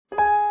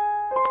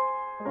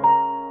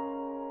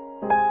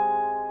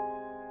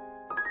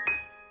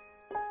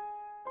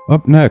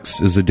Up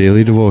next is a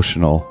daily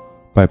devotional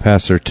by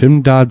Pastor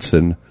Tim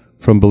Dodson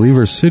from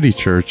Believer City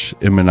Church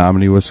in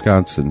Menominee,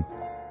 Wisconsin.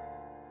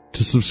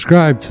 To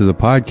subscribe to the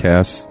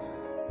podcast,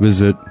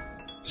 visit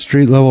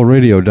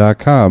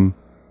streetlevelradio.com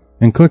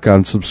and click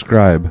on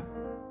subscribe.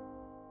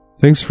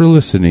 Thanks for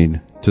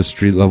listening to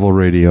Street Level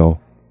Radio.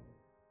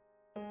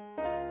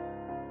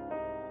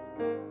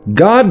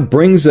 God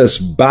brings us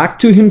back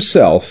to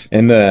himself,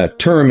 and the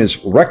term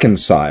is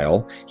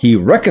reconcile. He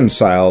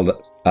reconciled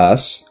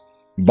us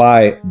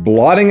by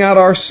blotting out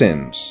our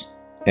sins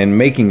and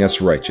making us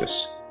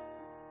righteous.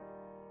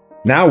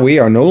 Now we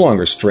are no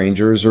longer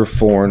strangers or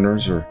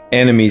foreigners or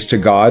enemies to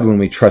God when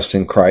we trust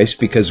in Christ,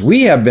 because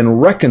we have been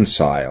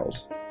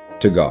reconciled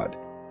to God.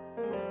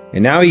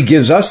 And now he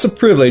gives us the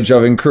privilege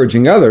of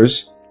encouraging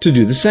others to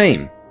do the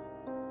same.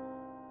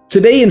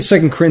 Today in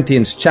 2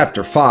 Corinthians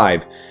chapter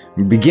 5,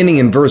 beginning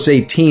in verse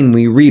 18,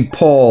 we read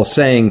Paul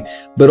saying,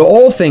 "But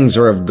all things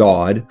are of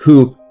God,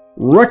 who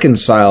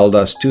reconciled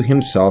us to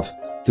himself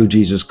through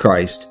Jesus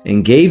Christ,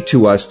 and gave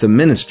to us the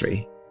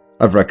ministry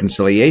of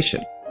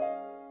reconciliation."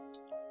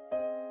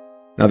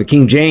 Now, the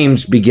King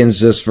James begins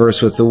this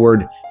verse with the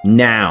word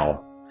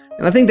now.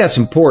 And I think that's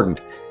important.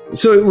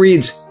 So it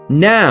reads,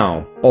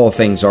 "Now all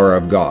things are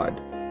of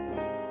God."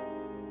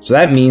 So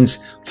that means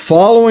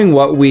following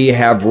what we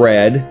have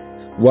read,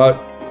 what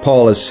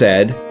Paul has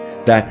said,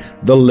 that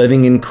the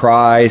living in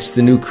Christ,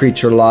 the new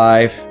creature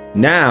life,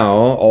 now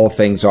all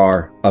things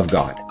are of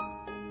God.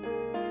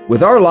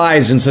 With our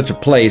lives in such a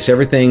place,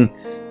 everything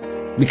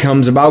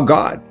becomes about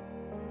God.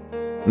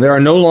 There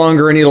are no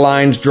longer any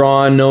lines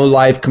drawn, no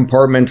life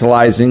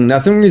compartmentalizing,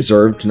 nothing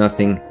reserved,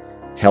 nothing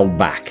held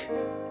back.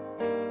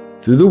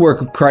 Through the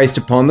work of Christ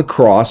upon the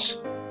cross,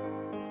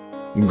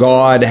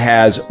 God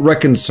has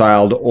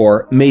reconciled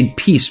or made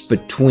peace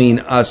between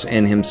us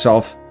and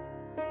himself.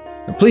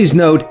 And please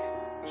note,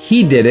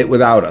 he did it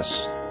without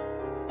us.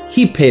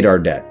 He paid our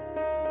debt,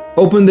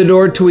 opened the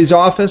door to his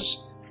office,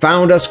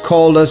 found us,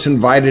 called us,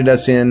 invited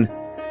us in,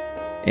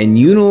 and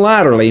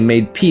unilaterally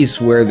made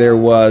peace where there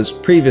was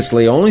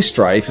previously only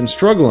strife and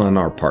struggle on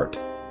our part.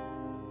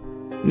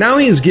 Now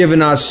he has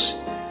given us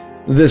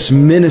this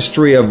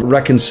ministry of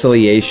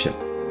reconciliation.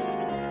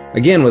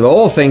 Again, with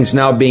all things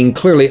now being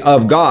clearly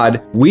of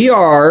God, we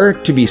are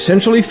to be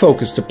centrally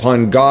focused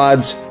upon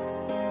God's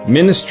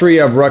ministry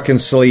of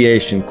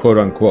reconciliation, quote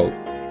unquote.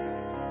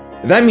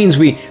 That means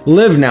we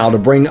live now to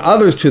bring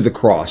others to the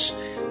cross,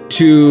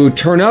 to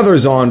turn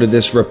others on to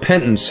this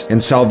repentance and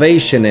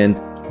salvation, and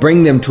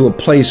bring them to a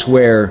place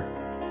where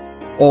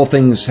all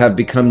things have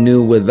become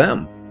new with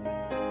them.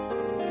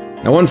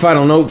 Now, one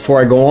final note before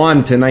I go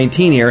on to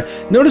 19 here.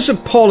 Notice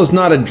that Paul is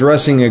not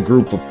addressing a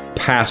group of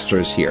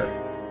pastors here.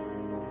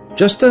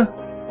 Just a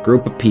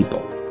group of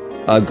people,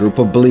 a group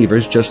of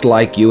believers just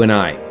like you and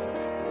I.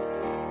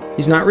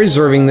 He's not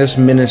reserving this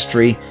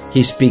ministry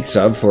he speaks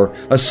of for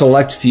a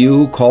select few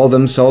who call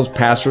themselves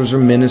pastors or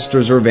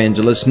ministers or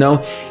evangelists.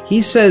 No,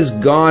 he says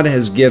God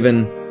has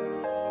given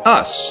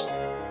us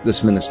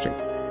this ministry.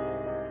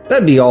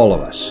 That'd be all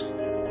of us.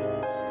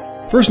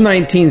 Verse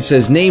 19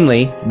 says,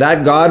 namely,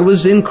 that God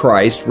was in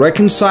Christ,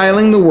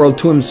 reconciling the world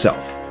to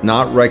himself,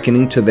 not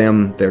reckoning to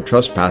them their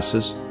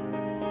trespasses,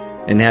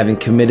 and having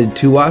committed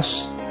to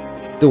us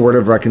the word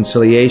of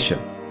reconciliation.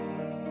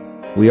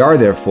 We are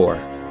therefore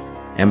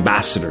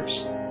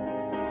ambassadors.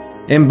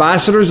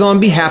 Ambassadors on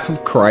behalf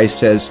of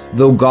Christ, as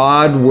though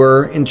God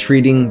were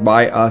entreating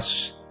by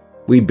us.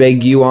 We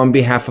beg you on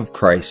behalf of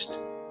Christ,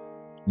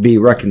 be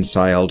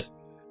reconciled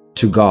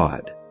to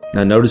God.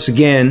 Now notice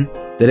again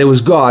that it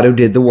was God who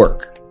did the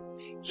work.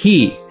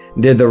 He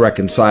did the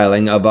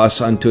reconciling of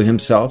us unto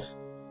himself.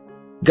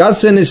 God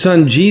sent his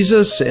son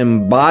Jesus,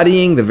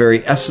 embodying the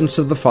very essence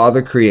of the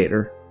Father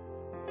Creator,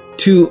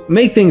 to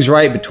make things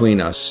right between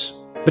us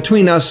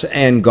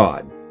and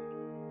God.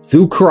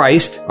 Through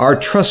Christ, our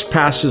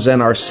trespasses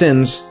and our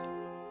sins,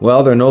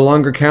 well, they're no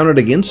longer counted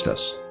against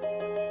us.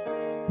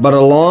 But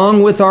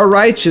along with our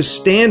righteous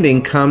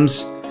standing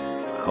comes,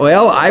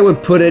 well, I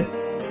would put it,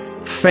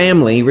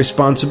 family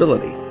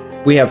responsibility.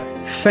 We have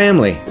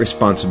family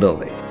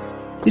responsibility.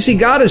 You see,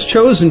 God has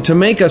chosen to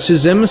make us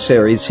his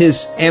emissaries,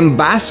 his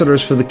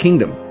ambassadors for the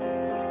kingdom.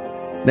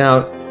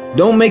 Now,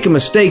 don't make a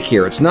mistake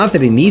here. It's not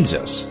that he needs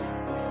us,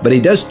 but he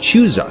does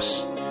choose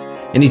us.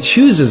 And he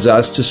chooses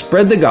us to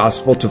spread the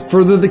gospel to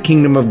further the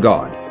kingdom of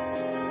God.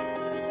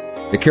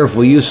 The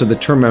careful use of the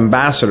term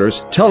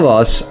ambassadors tell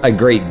us a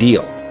great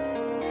deal.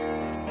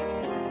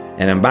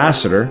 An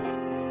ambassador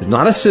is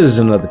not a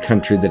citizen of the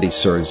country that he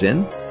serves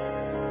in.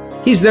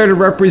 He's there to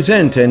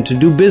represent and to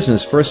do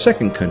business for a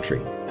second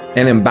country.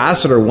 An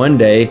ambassador one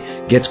day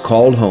gets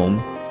called home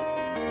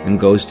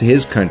and goes to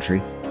his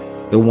country,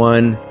 the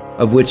one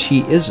of which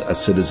he is a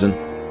citizen.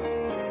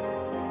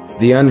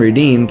 The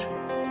unredeemed,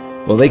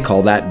 well, they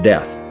call that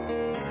death.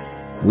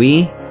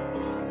 We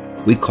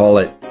call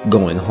it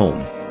going home.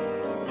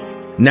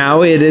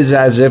 Now it is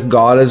as if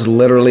God is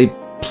literally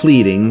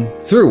pleading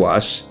through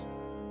us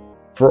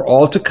for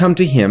all to come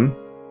to him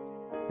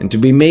and to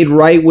be made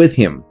right with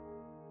him,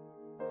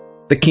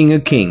 the King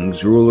of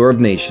Kings, ruler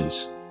of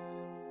nations,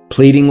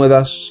 pleading with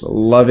us,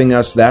 loving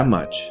us that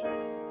much.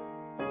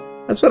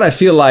 That's what I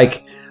feel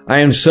like I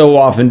am so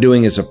often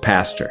doing as a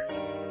pastor.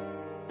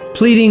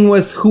 Pleading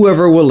with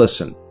whoever will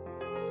listen.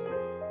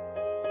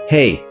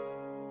 Hey,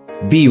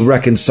 be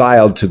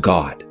reconciled to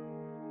God.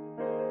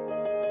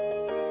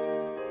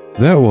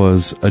 That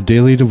was a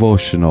daily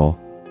devotional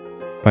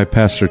by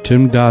Pastor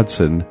Tim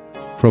Dodson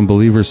from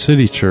Believer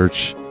City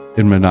Church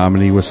in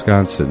Menominee,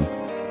 Wisconsin.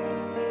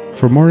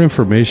 For more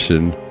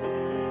information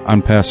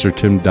on Pastor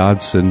Tim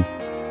Dodson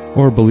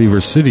or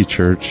Believer City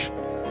Church,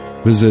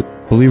 visit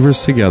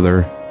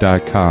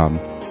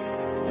believerstogether.com.